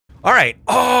All right.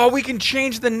 Oh, we can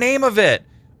change the name of it.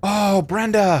 Oh,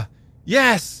 Brenda.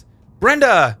 Yes.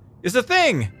 Brenda is a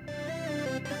thing.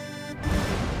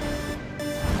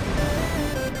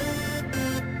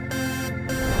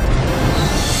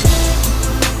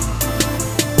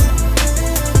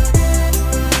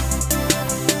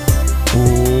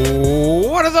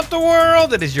 What is up, the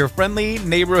world? It is your friendly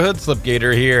neighborhood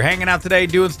Slipgator here, hanging out today,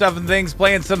 doing stuff and things,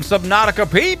 playing some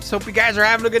Subnautica Peeps. Hope you guys are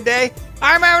having a good day.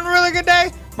 I'm having a really good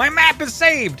day. My map is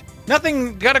saved.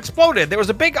 Nothing got exploded. There was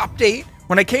a big update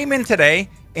when I came in today,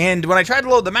 and when I tried to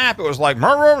load the map, it was like,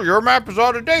 Merle, your map is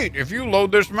out of date. If you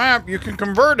load this map, you can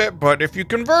convert it, but if you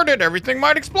convert it, everything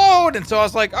might explode. And so I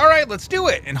was like, all right, let's do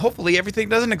it. And hopefully everything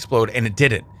doesn't explode, and it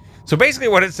didn't. So basically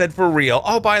what it said for real.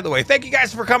 Oh, by the way, thank you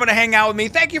guys for coming to hang out with me.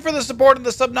 Thank you for the support of the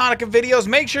Subnautica videos.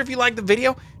 Make sure if you like the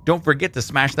video, don't forget to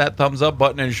smash that thumbs up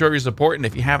button and show your support. And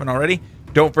if you haven't already,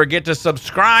 don't forget to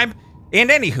subscribe. And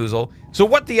any hoozle. So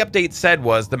what the update said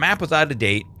was the map was out of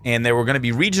date, and there were going to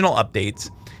be regional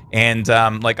updates and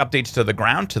like updates to the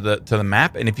ground, to the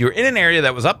map. And if you're in an area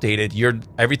that was updated,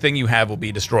 everything you have will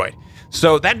be destroyed.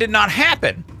 So that did not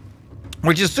happen,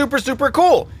 which is super, super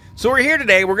cool. So we're here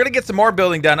today. We're going to get some more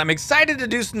building done. I'm excited to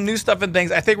do some new stuff and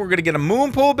things. I think we're going to get a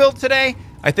moon pool built today.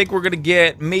 I think we're going to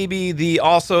get maybe the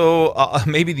also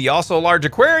large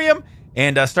aquarium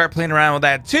and start playing around with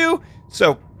that too.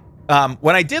 So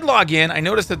when I did log in, I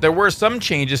noticed that there were some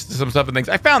changes to some stuff and things.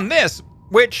 I found this,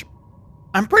 which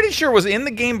I'm pretty sure was in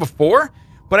the game before,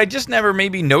 but I just never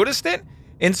maybe noticed it.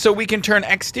 And so we can turn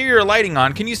exterior lighting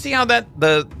on. Can you see how that,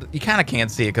 you kind of can't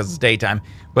see it because it's daytime,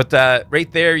 but right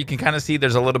there, you can kind of see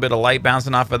there's a little bit of light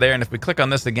bouncing off of there. And if we click on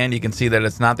this again, you can see that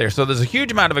it's not there. So there's a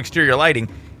huge amount of exterior lighting.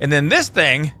 And then this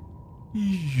thing,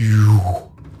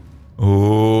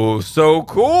 oh, so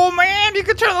cool, man. You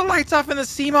can turn the lights off in the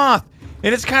sea moth.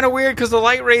 And it's kind of weird because the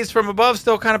light rays from above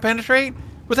still kind of penetrate,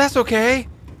 but that's okay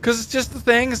because it's just the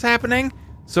thing is happening.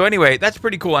 So anyway, that's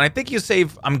pretty cool. And I think you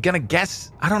save, I'm going to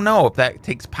guess, I don't know if that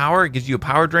takes power, it gives you a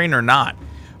power drain or not.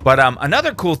 But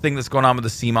another cool thing that's going on with the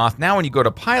sea moth, now when you go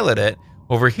to pilot it,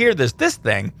 over here, there's this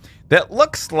thing that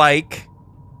looks like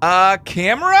a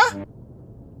camera.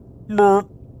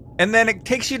 And then it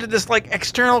takes you to this like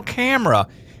external camera.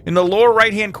 In the lower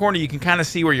right-hand corner, you can kind of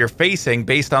see where you're facing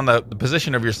based on the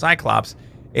position of your Cyclops.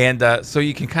 And so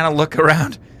you can kind of look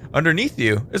around underneath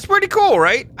you. It's pretty cool,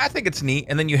 right? I think it's neat.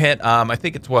 And then you hit, I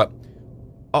think it's what?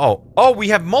 Oh, we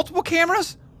have multiple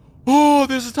cameras? Oh,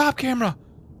 there's a top camera.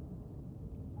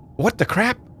 What the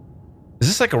crap? Is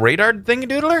this like a radar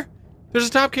thingy-doodler? There's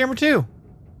a top camera too.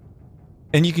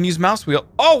 And you can use mouse wheel.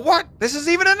 Oh, what? This is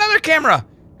even another camera.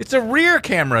 It's a rear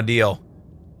camera deal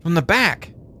from the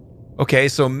back. Okay,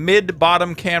 so mid,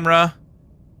 bottom camera,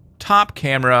 top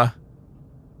camera,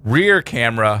 rear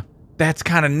camera. That's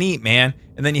kind of neat, man.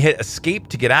 And then you hit escape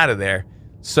to get out of there.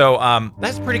 So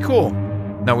that's pretty cool.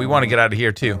 No, we want to get out of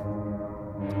here too.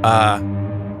 I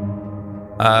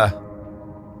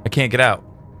can't get out.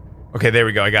 Okay, there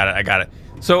we go. I got it.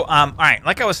 So all right,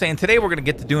 like I was saying, today we're gonna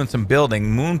get to doing some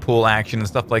building, moon pool action and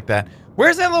stuff like that.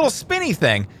 Where's that little spinny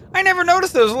thing? I never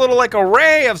noticed there was a little like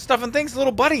array of stuff and things,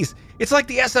 little buddies. It's like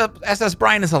the SS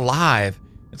Brian is alive.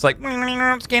 It's like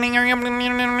scanning area,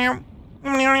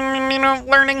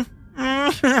 learning.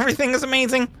 Everything is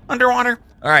amazing underwater.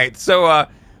 All right, so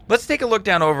let's take a look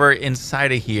down over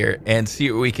inside of here and see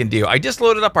what we can do. I just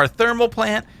loaded up our thermal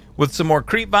plant with some more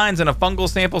creep vines and a fungal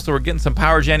sample, so we're getting some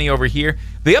power genny over here.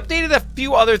 They updated a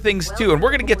few other things too, and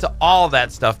we're gonna get to all of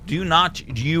that stuff. Do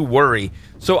not you worry.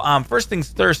 So first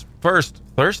things first,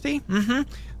 thirsty?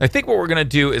 I think what we're gonna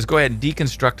do is go ahead and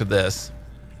deconstruct this.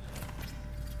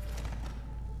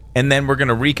 And then we're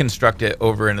gonna reconstruct it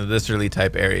over into this early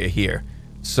type area here.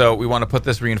 So we want to put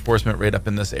this reinforcement right up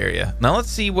in this area. Now let's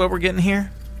see what we're getting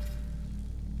here.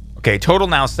 Okay, total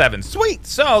now 7. Sweet.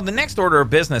 So the next order of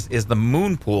business is the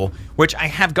moon pool, which I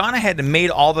have gone ahead and made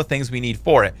all the things we need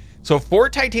for it. So 4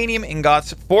 titanium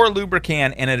ingots, 4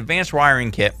 lubricant, and an advanced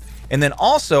wiring kit. And then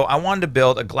also I wanted to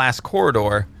build a glass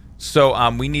corridor. So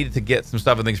we needed to get some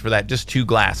stuff and things for that. Just 2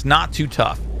 glass, not too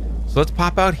tough. So let's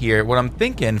pop out here. What I'm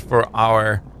thinking for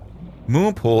our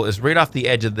moon pool is right off the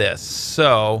edge of this.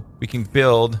 So we can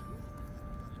build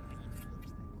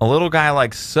a little guy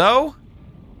like so.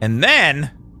 And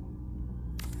then,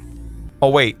 oh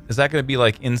wait, is that going to be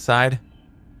like inside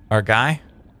our guy?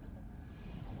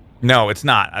 No, it's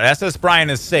not. SS Brian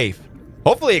is safe.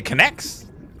 Hopefully it connects.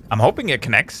 I'm hoping it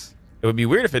connects. It would be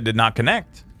weird if it did not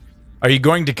connect. Are you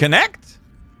going to connect?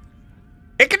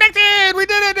 It connected! We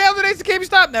did it! Now the next game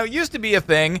stop. Now it used to be a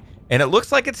thing, and it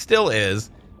looks like it still is,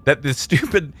 that the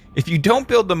stupid, if you don't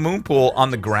build the moon pool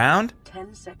on the ground,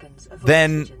 10 seconds of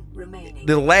then oxygen remaining.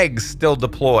 the legs still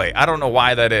deploy. I don't know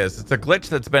why that is. It's a glitch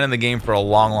that's been in the game for a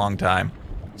long, long time.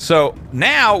 So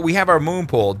now we have our moon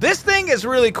pool. This thing is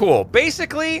really cool.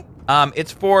 Basically,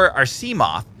 it's for our sea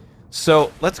moth.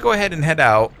 So let's go ahead and head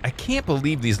out. I can't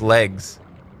believe these legs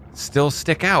still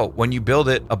stick out when you build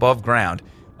it above ground.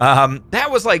 That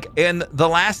was like in the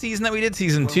last season that we did,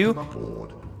 season 2.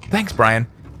 Thanks, Brian.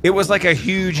 It was like a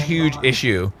huge, huge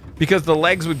issue because the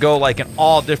legs would go like in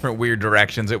all different weird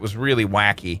directions. It was really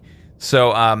wacky.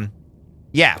 So,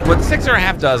 yeah, with 6 or a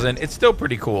half dozen, it's still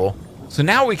pretty cool. So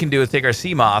now what we can do is take our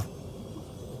sea moth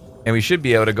and we should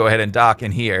be able to go ahead and dock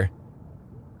in here.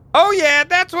 Oh yeah,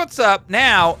 that's what's up.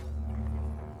 Now,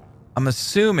 I'm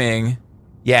assuming,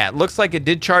 yeah, it looks like it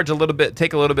did charge a little bit,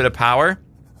 take a little bit of power.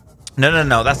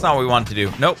 No, that's not what we wanted to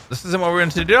do. Nope, this isn't what we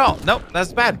wanted to do at all. Nope,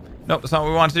 that's bad. Nope, that's not what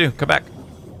we wanted to do. Come back.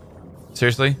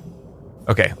 Seriously?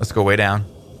 Okay, let's go way down.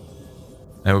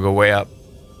 Then we'll go way up.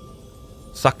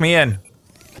 Suck me in.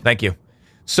 Thank you.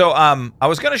 So, I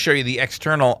was going to show you the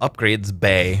external upgrades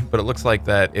bay, but it looks like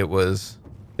that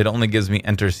it only gives me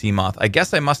enter Seamoth. I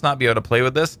guess I must not be able to play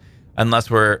with this unless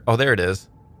we're, oh, there it is.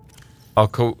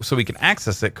 So we can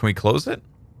access it. Can we close it?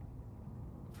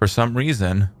 For some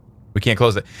reason, we can't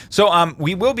close it. So,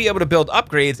 we will be able to build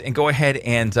upgrades and go ahead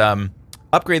and,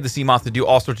 upgrade the Seamoth to do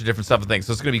all sorts of different stuff and things.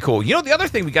 So it's going to be cool. You know, the other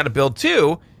thing we got to build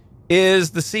too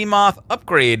is the Seamoth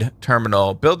upgrade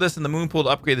terminal. Build this in the moon pool to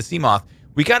upgrade the Seamoth.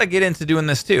 We got to get into doing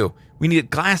this too. We need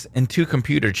glass and 2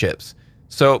 computer chips.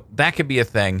 So that could be a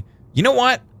thing. You know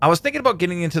what? I was thinking about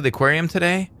getting into the aquarium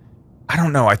today. I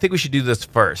don't know. I think we should do this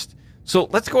first. So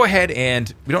let's go ahead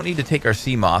and we don't need to take our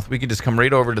Seamoth. We can just come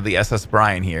right over to the SS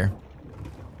Brian here.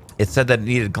 It said that it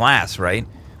needed glass, right?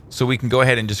 So we can go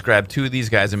ahead and just grab 2 of these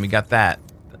guys and we got that.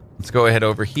 Let's go ahead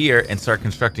over here and start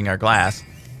constructing our glass.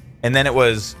 And then it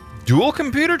was dual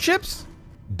computer chips?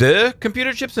 De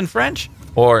computer chips in French?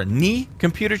 Or ni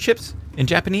computer chips in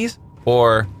Japanese?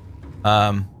 Or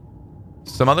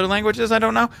some other languages? I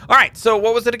don't know. All right, so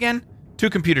what was it again? 2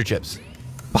 computer chips.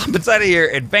 Pop inside of here,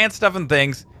 advanced stuff and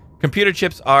things. Computer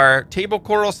chips are table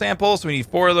coral samples. So we need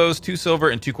 4 of those, 2 silver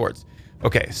and 2 quartz.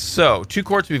 Okay, so 2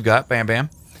 quartz we've got, bam, bam.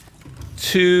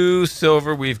 2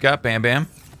 silver we've got, bam, bam.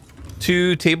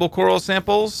 2 table coral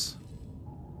samples.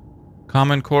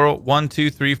 Common coral, 1,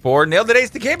 2, 3, 4. Nailed the days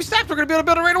to can't be stopped. We're going to be able to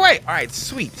build it right away. All right,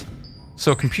 sweet.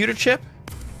 So computer chip.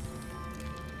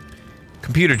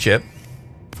 Computer chip.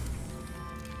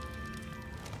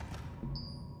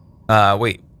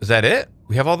 Wait, is that it?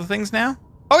 We have all the things now?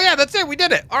 Oh yeah, that's it. We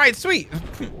did it. All right, sweet.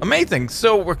 Amazing.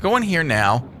 So we're going here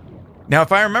now. Now,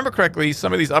 if I remember correctly,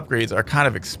 some of these upgrades are kind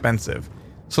of expensive.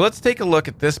 So let's take a look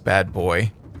at this bad boy.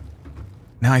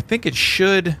 Now, I think it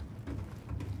should...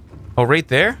 Oh, right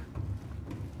there?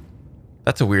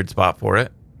 That's a weird spot for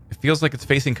it. It feels like it's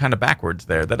facing kind of backwards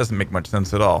there. That doesn't make much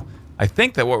sense at all. I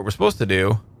think that what we're supposed to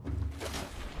do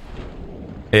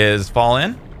is fall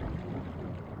in.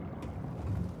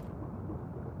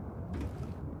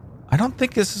 I don't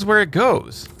think this is where it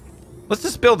goes. Let's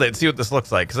just build it and see what this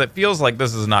looks like, because it feels like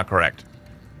this is not correct.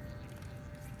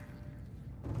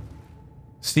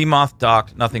 Seamoth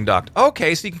docked, nothing docked.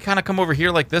 Okay, so you can kind of come over here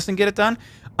like this and get it done.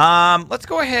 Let's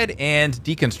go ahead and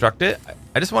deconstruct it.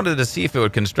 I just wanted to see if it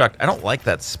would construct. I don't like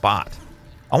that spot.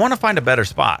 I want to find a better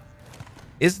spot.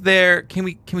 Is there, can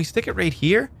we stick it right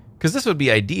here? Because this would be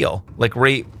ideal, like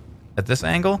right at this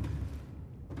angle.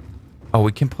 Oh,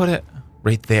 we can put it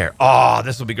right there. Oh,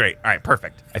 this will be great. All right,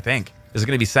 perfect, I think. Is it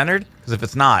going to be centered? Because if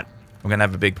it's not, I'm going to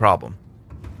have a big problem.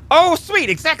 Oh, sweet,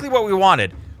 exactly what we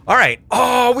wanted. All right.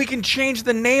 Oh, we can change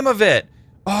the name of it.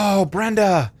 Oh,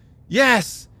 Brenda.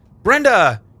 Yes.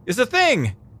 Brenda is a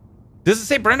thing. Does it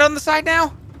say Brenda on the side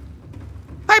now?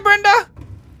 Hi, Brenda.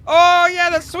 Oh, yeah,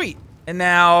 that's sweet. And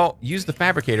now use the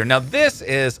fabricator. Now this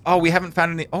is, oh, we haven't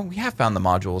found any. Oh, we have found the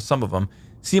modules, some of them.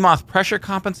 Seamoth pressure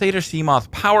compensator, Seamoth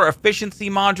power efficiency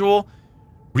module,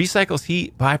 recycles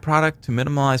heat byproduct to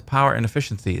minimize power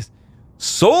inefficiencies.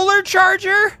 Solar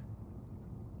charger?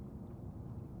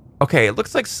 Okay, it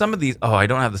looks like some of these... Oh, I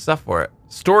don't have the stuff for it.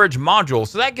 Storage module.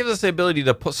 So that gives us the ability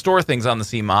to store things on the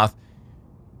Seamoth.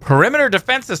 Perimeter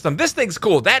defense system. This thing's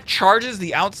cool. That charges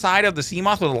the outside of the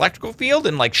Seamoth with an electrical field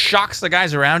and, like, shocks the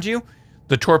guys around you.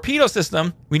 The torpedo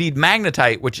system, we need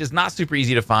magnetite, which is not super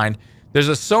easy to find. There's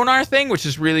a sonar thing, which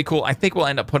is really cool. I think we'll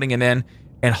end up putting it in.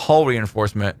 And hull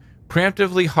reinforcement.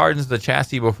 Preemptively hardens the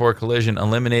chassis before collision,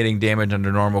 eliminating damage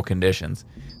under normal conditions.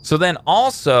 So then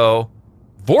also...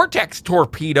 vortex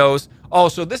torpedoes. Oh,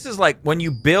 so this is like when you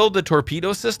build the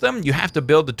torpedo system, you have to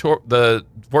build the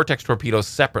vortex torpedoes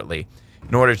separately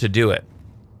in order to do it.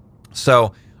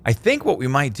 So I think what we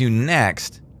might do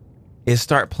next is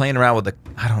start playing around with the,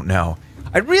 I don't know.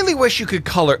 I really wish you could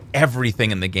color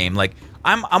everything in the game. Like,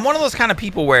 I'm one of those kind of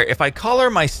people where if I color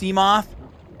my sea moth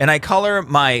and I color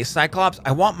my cyclops,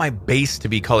 I want my base to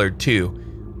be colored too.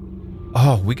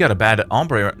 Oh, we got a bad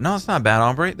ombre. No, it's not a bad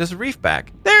ombre. There's a reef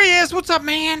back. There he is. What's up,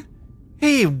 man?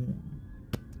 Hey,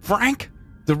 Frank,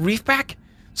 the reef back.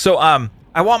 So,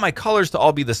 I want my colors to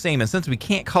all be the same. And since we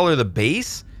can't color the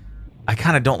base, I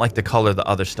kind of don't like to color the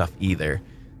other stuff either.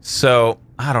 So,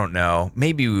 I don't know.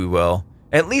 Maybe we will.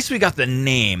 At least we got the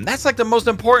name. That's like the most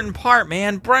important part,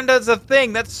 man. Brenda's a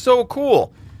thing. That's so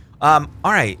cool. All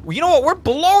right. Well, you know what? We're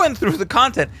blowing through the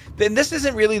content. Then this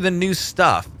isn't really the new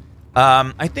stuff.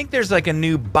 I think there's like a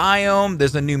new biome.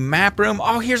 There's a new map room.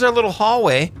 Oh, here's our little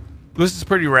hallway. This is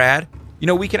pretty rad. You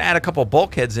know, we can add a couple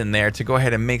bulkheads in there to go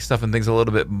ahead and make stuff and things a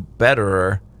little bit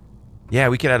better. Yeah,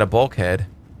 we could add a bulkhead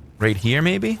right here,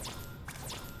 maybe.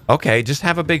 Okay, just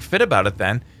have a big fit about it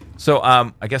then. So,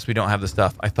 I guess we don't have the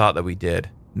stuff. I thought that we did.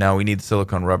 No, we need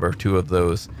silicone rubber, 2 of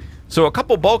those. So a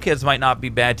couple bulkheads might not be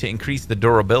bad to increase the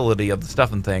durability of the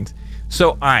stuff and things.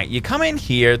 So, all right, you come in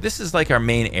here. This is like our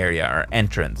main area, our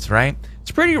entrance, right?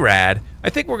 It's pretty rad. I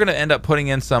think we're going to end up putting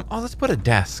in some... Oh, let's put a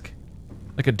desk.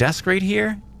 Like a desk right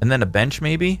here, and then a bench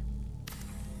maybe.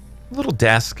 A little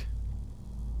desk.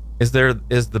 Is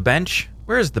the bench?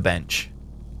 Where is the bench?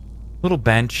 Little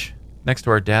bench next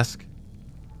to our desk.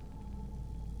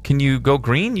 Can you go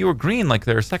green? You were green like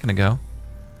there a second ago.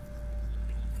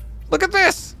 Look at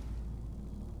this.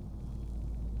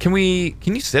 Can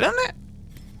you sit on it?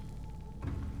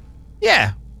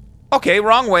 Yeah. Okay,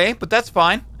 wrong way, but that's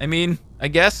fine. I mean, I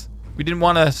guess we didn't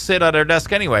want to sit at our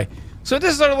desk anyway. So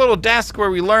this is our little desk where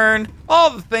we learn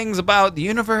all the things about the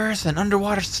universe and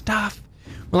underwater stuff.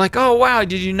 We're like, oh, wow,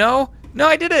 did you know? No,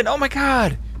 I didn't. Oh, my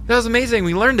God. That was amazing.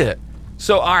 We learned it.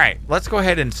 So, all right, let's go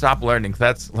ahead and stop learning.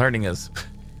 That's learning is,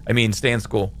 I mean, stay in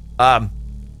school.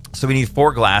 So we need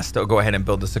 4 glass to go ahead and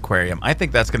build this aquarium. I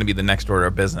think that's going to be the next order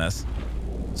of business.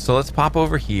 So let's pop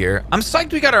over here. I'm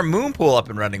psyched we got our moon pool up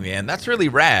and running, man. That's really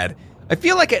rad. I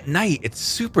feel like at night, it's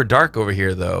super dark over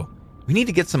here, though. We need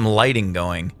to get some lighting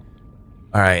going.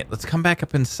 All right, let's come back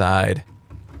up inside.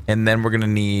 And then we're going to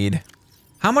need...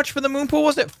 How much for the moon pool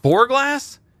was it? 4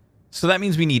 glass? So that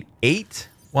means we need 8.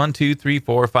 1, 2, 3,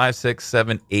 4, 5, 6,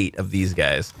 7, 8 of these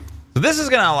guys. So this is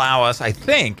going to allow us, I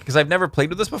think, because I've never played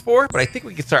with this before, but I think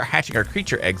we can start hatching our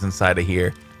creature eggs inside of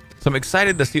here. So I'm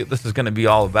excited to see what this is going to be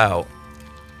all about.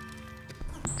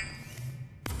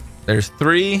 There's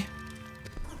 3.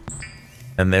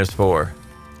 And there's 4.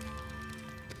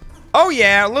 Oh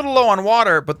yeah, a little low on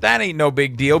water, but that ain't no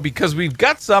big deal because we've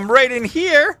got some right in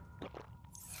here.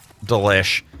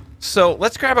 Delish. So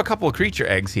let's grab a couple of creature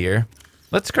eggs here.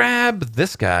 Let's grab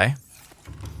this guy.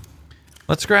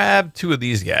 Let's grab 2 of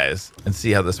these guys and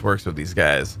see how this works with these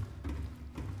guys.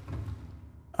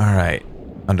 All right,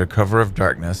 under cover of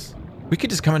darkness. We could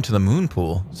just come into the moon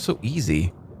pool. So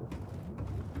easy.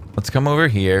 Let's come over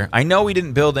here. I know we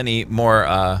didn't build any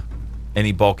more,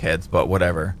 any bulkheads, but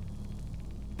whatever.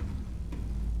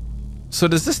 So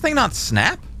does this thing not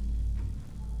snap?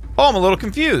 Oh, I'm a little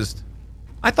confused.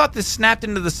 I thought this snapped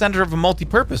into the center of a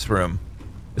multi-purpose room.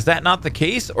 Is that not the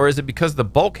case, or is it because the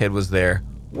bulkhead was there?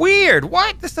 Weird.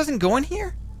 What? This doesn't go in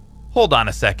here? Hold on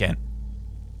a second.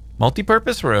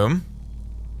 Multi-purpose room.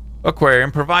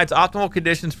 Aquarium provides optimal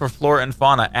conditions for flora and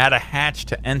fauna. Add a hatch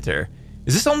to enter.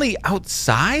 Is this only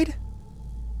outside?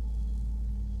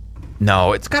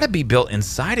 No, it's got to be built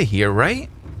inside of here, right?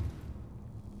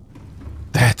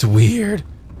 That's weird.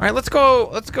 All right, let's go.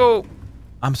 Let's go.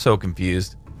 I'm so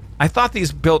confused. I thought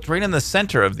these built right in the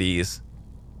center of these.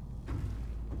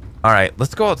 All right,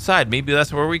 let's go outside. Maybe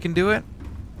that's where we can do it.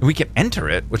 We can enter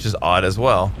it, which is odd as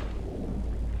well.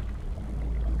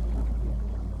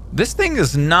 This thing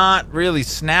is not really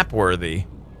snap-worthy.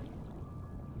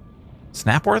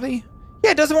 Snap-worthy?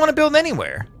 Yeah, it doesn't want to build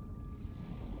anywhere.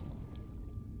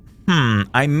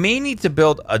 I may need to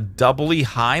build a doubly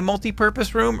high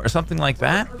multi-purpose room or something like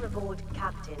that. Aboard,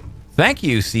 Captain. Thank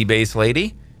you, sea base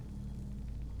lady.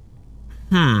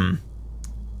 I'm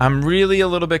really a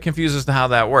little bit confused as to how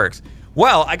that works.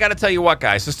 Well, I got to tell you what,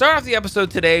 guys. To start off the episode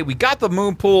today, we got the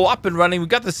moon pool up and running. We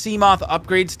got the sea moth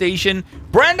upgrade station.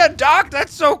 Brenda Doc,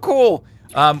 that's so cool.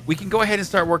 We can go ahead and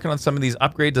start working on some of these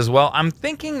upgrades as well. I'm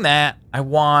thinking that I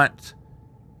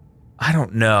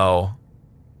don't know.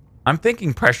 I'm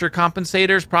thinking pressure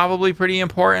compensator is probably pretty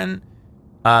important.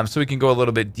 So we can go a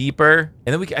little bit deeper.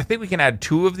 And then I think we can add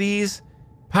 2 of these.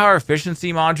 Power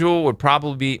efficiency module would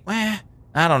probably be,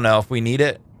 I don't know if we need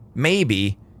it.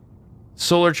 Maybe.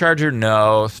 Solar charger,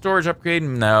 no. Storage upgrade,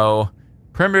 no.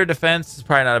 Perimeter defense is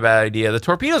probably not a bad idea. The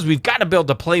torpedoes, we've got to be able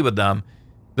to play with them.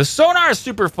 The sonar is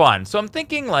super fun. So I'm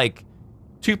thinking like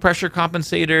 2 pressure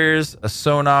compensators, a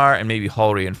sonar, and maybe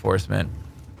hull reinforcement.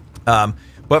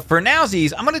 But for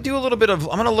nowsies, I'm going to do a little bit of,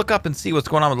 I'm going to look up and see what's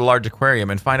going on with the large aquarium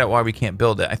and find out why we can't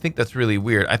build it. I think that's really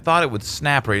weird. I thought it would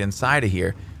snap right inside of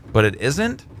here, but it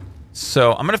isn't.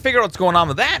 So I'm going to figure out what's going on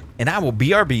with that, and I will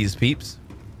BRBs, peeps.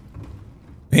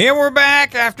 Here we're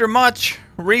back after much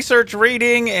research,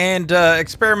 reading, and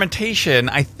experimentation.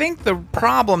 I think the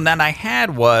problem that I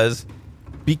had was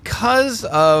because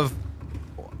of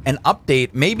an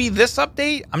update, maybe this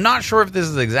update, I'm not sure if this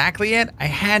is exactly it, I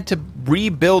had to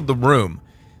rebuild the room.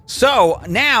 So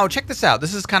now check this out.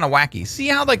 This is kind of wacky. See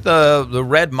how like the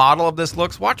red model of this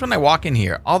looks? Watch when I walk in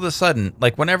here. All of a sudden,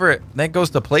 like whenever that goes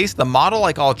to place, the model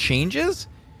like all changes.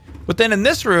 But then in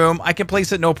this room, I can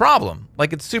place it no problem.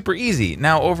 Like it's super easy.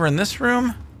 Now over in this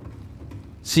room,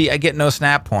 see, I get no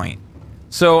snap point.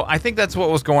 So I think that's what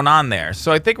was going on there.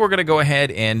 So I think we're going to go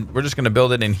ahead and we're just going to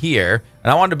build it in here.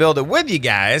 And I wanted to build it with you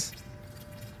guys.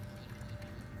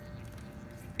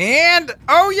 And,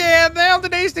 oh yeah, now the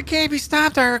days that can't be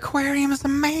stopped. Our aquarium is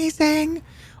amazing.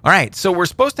 All right, so we're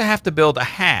supposed to have to build a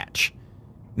hatch.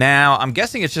 Now, I'm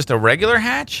guessing it's just a regular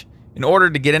hatch in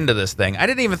order to get into this thing. I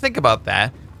didn't even think about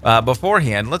that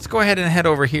beforehand. Let's go ahead and head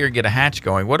over here and get a hatch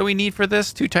going. What do we need for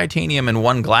this? 2 titanium and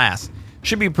 1 glass.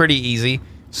 Should be pretty easy.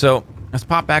 So let's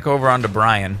pop back over onto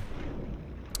Brian.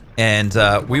 And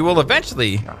we will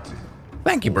eventually...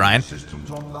 Thank you, Brian.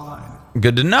 Systems online.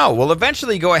 Good to know. We'll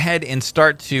eventually go ahead and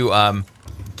start to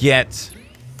get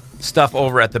stuff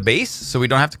over at the base, so we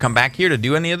don't have to come back here to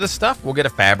do any of this stuff. We'll get a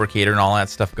fabricator and all that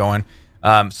stuff going,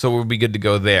 so we'll be good to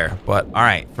go there. But all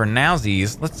right, for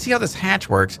nowsies, let's see how this hatch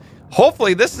works.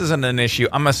 Hopefully this isn't an issue.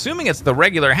 I'm assuming it's the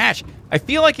regular hatch. I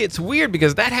feel like it's weird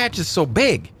because that hatch is so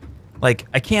big. Like,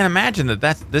 I can't imagine that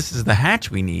this is the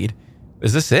hatch we need.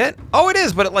 Is this it? Oh, it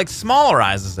is, but it like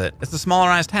smallerizes it. It's a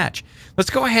smallerized hatch. Let's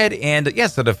go ahead and,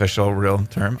 yes, the official real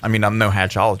term. I mean, I'm no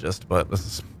hatchologist, but this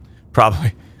is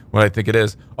probably what I think it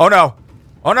is. Oh, no.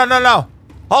 Oh, no, no, no.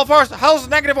 Hull force, hull's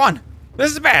 -1.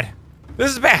 This is bad.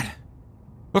 This is bad.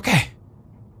 Okay.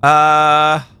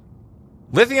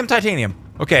 Lithium, titanium.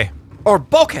 Okay. Or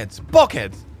bulkheads.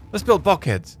 Bulkheads. Let's build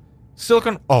bulkheads.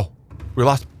 Silicon. Oh, we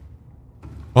lost.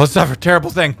 Oh, it's a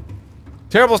terrible thing.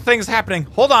 Terrible things happening.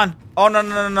 Hold on. Oh, no, no,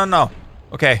 no, no, no.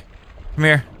 Okay. Come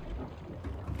here.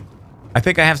 I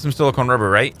think I have some silicone rubber,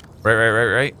 right?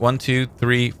 Right. 1, 2,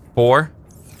 3, 4.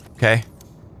 Okay.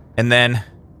 And then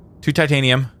 2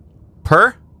 titanium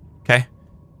per. Okay.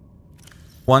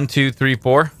 1, 2, 3,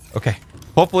 4. Okay.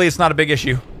 Hopefully it's not a big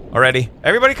issue already.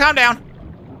 Everybody calm down.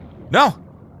 No.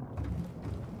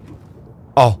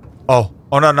 Oh,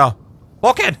 no, no.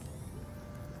 Bulkhead.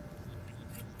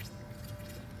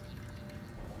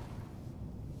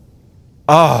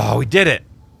 Oh, we did it.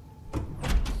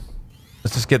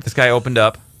 Let's just get this guy opened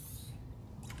up.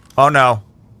 Oh, no.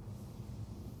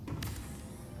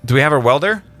 Do we have our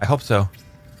welder? I hope so.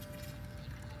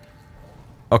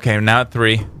 Okay, now at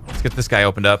 3. Let's get this guy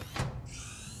opened up.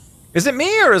 Is it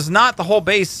me or is not the whole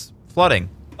base flooding?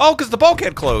 Oh, because the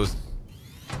bulkhead closed.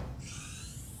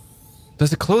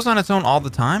 Does it close on its own all the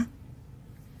time?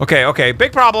 Okay,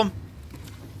 big problem.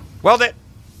 Weld it.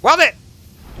 Weld it.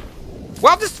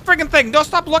 Weld this friggin' thing. Don't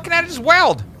stop looking at it. Just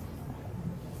weld.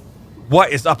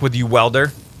 What is up with you,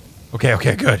 welder?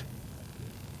 Okay, good.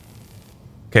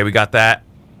 Okay, we got that.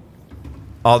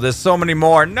 Oh, there's so many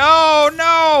more.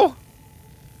 No.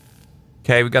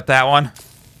 Okay, we got that one.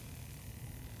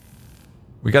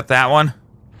 We got that one.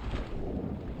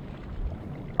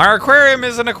 Our aquarium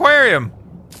is an aquarium.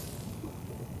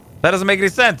 That doesn't make any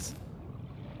sense.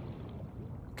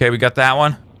 Okay, we got that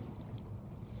one.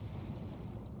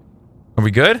 Are we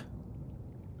good?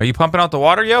 Are you pumping out the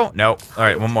water, yo? No. All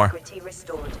right, one more.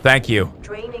 Thank you.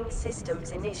 Draining systems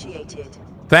initiated.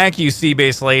 Thank you,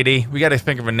 Sea-Base lady. We got to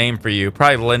think of a name for you.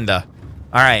 Probably Linda.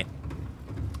 All right.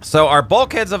 So our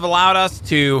bulkheads have allowed us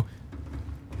to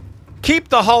keep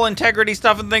the hull integrity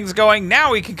stuff and things going.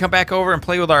 Now we can come back over and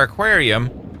play with our aquarium,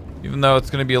 even though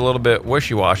it's going to be a little bit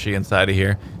wishy-washy inside of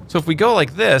here. So if we go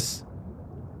like this,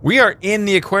 we are in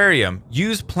the aquarium.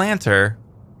 Use planter.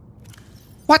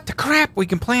 What the crap? We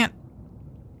can plant.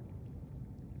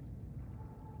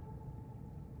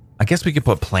 I guess we could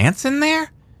put plants in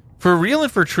there? For real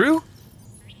and for true?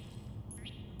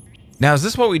 Now, is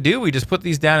this what we do? We just put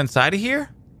these down inside of here?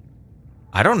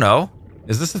 I don't know.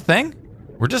 Is this a thing?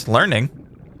 We're just learning.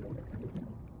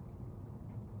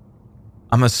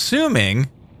 I'm assuming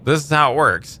this is how it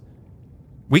works.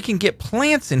 We can get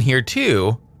plants in here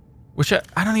too, which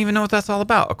I don't even know what that's all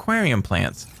about. Aquarium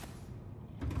plants.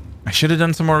 I should have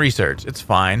done some more research. It's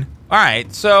fine. All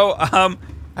right, so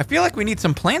I feel like we need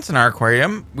some plants in our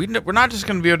aquarium. We're not just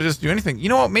going to be able to just do anything. You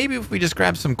know what? Maybe if we just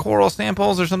grab some coral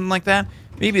samples or something like that,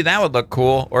 maybe that would look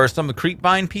cool. Or some of the creep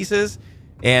vine pieces.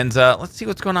 And let's see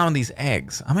what's going on with these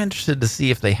eggs. I'm interested to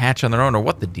see if they hatch on their own or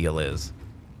what the deal is.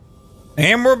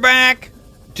 And we're back.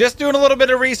 Just doing a little bit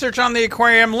of research on the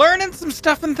aquarium, learning some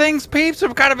stuff and things, peeps.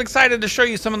 I'm kind of excited to show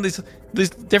you some of these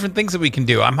different things that we can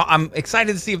do. I'm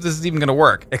excited to see if this is even going to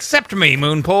work. Except me,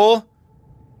 Moonpool.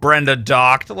 Brenda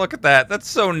docked. Look at that. That's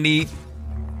so neat.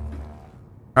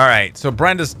 All right, so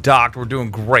Brenda's docked. We're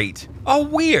doing great. Oh,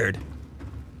 weird.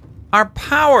 Our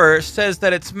power says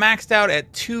that it's maxed out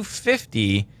at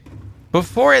 250.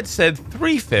 Before it said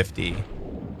 350.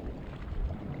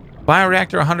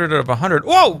 Bioreactor 100 of 100.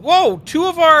 Whoa, whoa, 2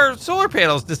 of our solar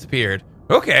panels disappeared.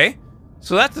 Okay,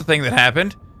 so that's the thing that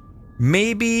happened.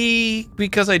 Maybe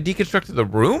because I deconstructed the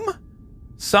room?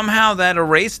 Somehow that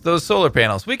erased those solar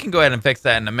panels. We can go ahead and fix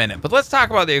that in a minute, but let's talk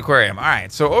about the aquarium. All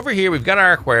right, so over here, we've got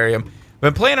our aquarium.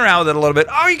 Been playing around with it a little bit.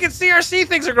 Oh, you can see our sea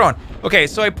things are growing. Okay,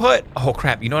 so I put, oh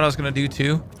crap, you know what I was gonna do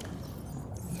too?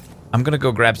 I'm gonna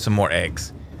go grab some more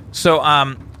eggs. So,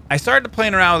 I started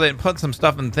playing around with it and put some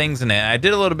stuff and things in it. I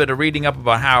did a little bit of reading up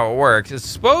about how it works. It's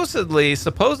supposedly,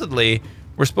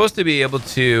 we're supposed to be able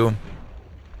to,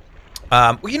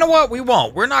 well, you know what? We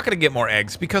won't. We're not going to get more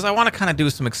eggs because I want to kind of do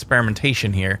some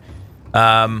experimentation here.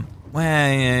 Well,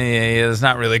 yeah, there's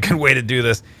not really a good way to do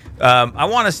this. I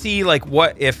want to see like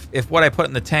what if what I put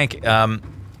in the tank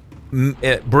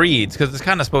it breeds, because it's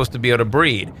kind of supposed to be able to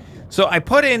breed. So I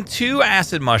put in 2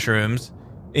 acid mushrooms.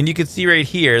 And you can see right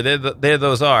here, there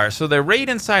those are. So they're right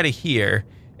inside of here.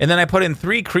 And then I put in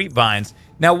 3 creep vines.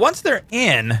 Now, once they're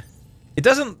in, it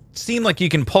doesn't seem like you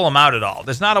can pull them out at all.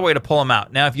 There's not a way to pull them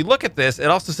out. Now, if you look at this, it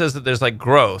also says that there's like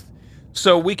growth.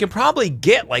 So we can probably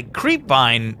get like creep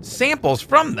vine samples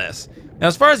from this. Now,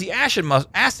 as far as the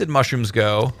acid mushrooms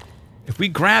go, if we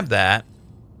grab that,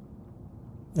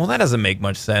 well, that doesn't make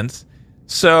much sense.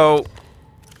 So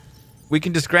we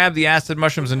can just grab the acid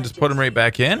mushrooms and just put them right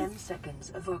back in? 10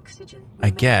 seconds of oxygen I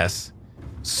guess.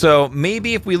 So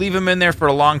maybe if we leave them in there for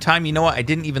a long time, you know what? I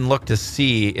didn't even look to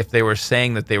see if they were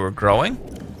saying that they were growing.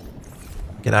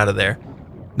 Get out of there.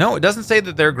 No, it doesn't say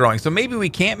that they're growing. So maybe we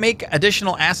can't make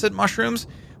additional acid mushrooms,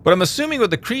 but I'm assuming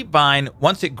with the creep vine,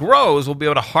 once it grows, we'll be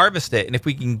able to harvest it. And if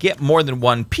we can get more than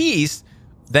 1 piece,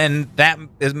 then that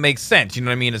makes sense. You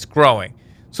know what I mean? It's growing.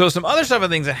 So some other stuff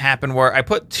and things that happened were I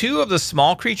put 2 of the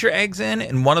small creature eggs in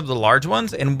and 1 of the large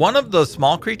ones, and 1 of the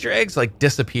small creature eggs like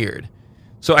disappeared.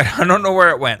 So I don't know where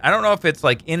it went. I don't know if it's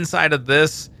like inside of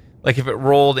this, like if it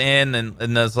rolled in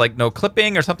and there's like no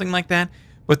clipping or something like that.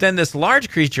 But then this large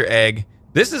creature egg,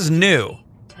 this is new.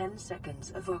 10 seconds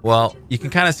of oxygen. Well, you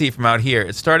can kind of see it from out here.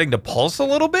 It's starting to pulse a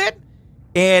little bit,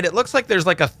 and it looks like there's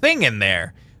like a thing in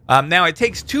there. Now, it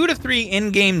takes 2 to 3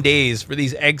 in-game days for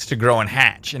these eggs to grow and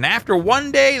hatch. And after 1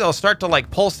 day, they'll start to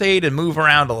like pulsate and move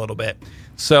around a little bit.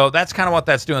 So that's kind of what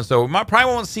that's doing. So we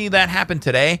probably won't see that happen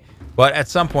today, but at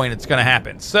some point it's going to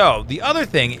happen. So the other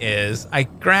thing is I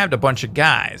grabbed a bunch of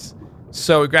guys.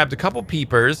 So we grabbed a couple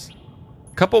peepers,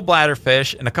 a couple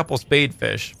bladderfish, and a couple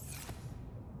spadefish.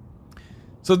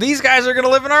 So these guys are going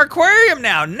to live in our aquarium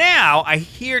now. Now, I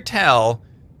hear tell,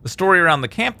 the story around the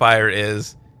campfire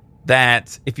is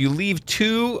that if you leave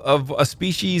 2 of a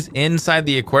species inside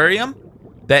the aquarium,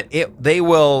 that they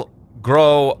will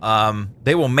grow,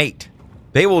 they will mate.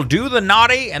 They will do the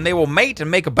naughty and they will mate and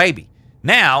make a baby.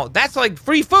 Now, that's like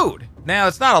free food. Now,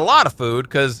 it's not a lot of food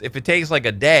because if it takes like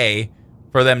a day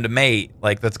for them to mate,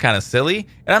 like that's kind of silly.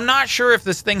 And I'm not sure if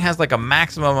this thing has like a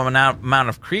maximum amount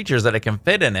of creatures that it can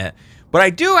fit in it. But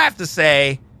I do have to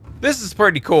say, this is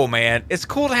pretty cool, man. It's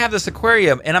cool to have this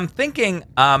aquarium, and I'm thinking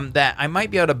that I might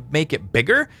be able to make it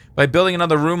bigger by building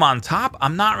another room on top.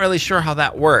 I'm not really sure how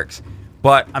that works,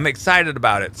 but I'm excited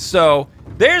about it. So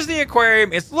there's the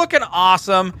aquarium. It's looking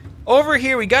awesome. Over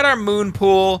here, we got our moon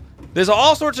pool. There's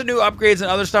all sorts of new upgrades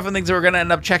and other stuff and things that we're going to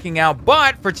end up checking out.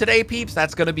 But for today, peeps,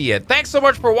 that's going to be it. Thanks so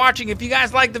much for watching. If you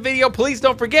guys liked the video, please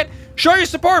don't forget, show your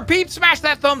support, peeps. Smash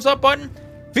that thumbs up button.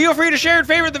 Feel free to share and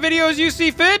favorite the videos you see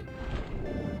fit.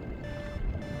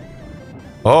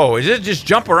 Oh, did it just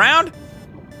jump around?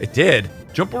 It did.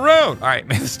 Jump around. All right,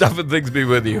 may the stuff and things be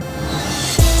with you.